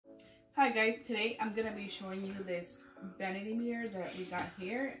Hi guys, today I'm gonna be showing you this vanity mirror that we got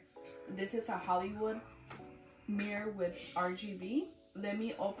here. This is a Hollywood mirror with RGB. Let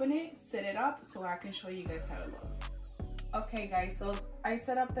me open it, set it up so I can show you guys how it looks. Okay guys, so I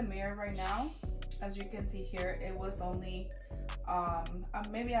set up the mirror right now. As you can see here, it was only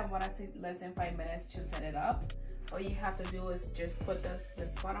maybe I want to say less than 5 minutes to set it up. All you have to do is just put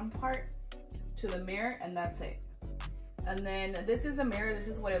this bottom part to the mirror and that's it. And then this is the mirror, this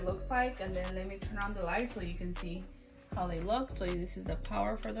is what it looks like. And then let me turn on the light so you can see how they look. So this is the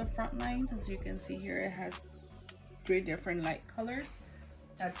power for the front lines. As you can see here, it has 3 different light colors.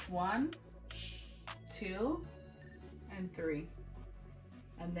 That's 1, 2, and 3.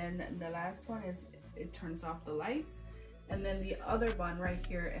 And then the last one is it turns off the lights. And then the other one right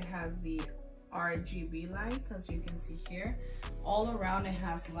here, it has the RGB lights. As you can see here, all around it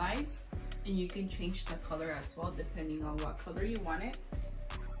has lights. And you can change the color as well depending on what color you want it.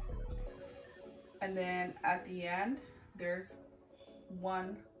 And then at the end there's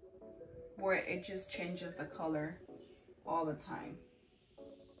one where it just changes the color all the time.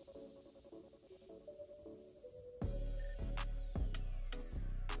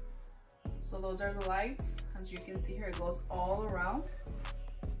 So those are the lights. As you can see here, it goes all around.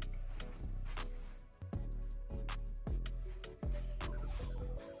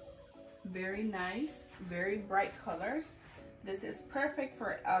 Very nice, very bright colors. This is perfect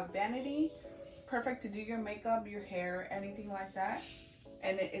for vanity, perfect to do your makeup, your hair, anything like that.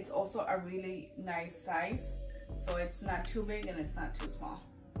 And it's also a really nice size, so it's not too big and it's not too small.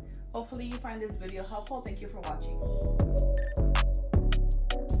 Hopefully you find this video helpful. Thank you for watching.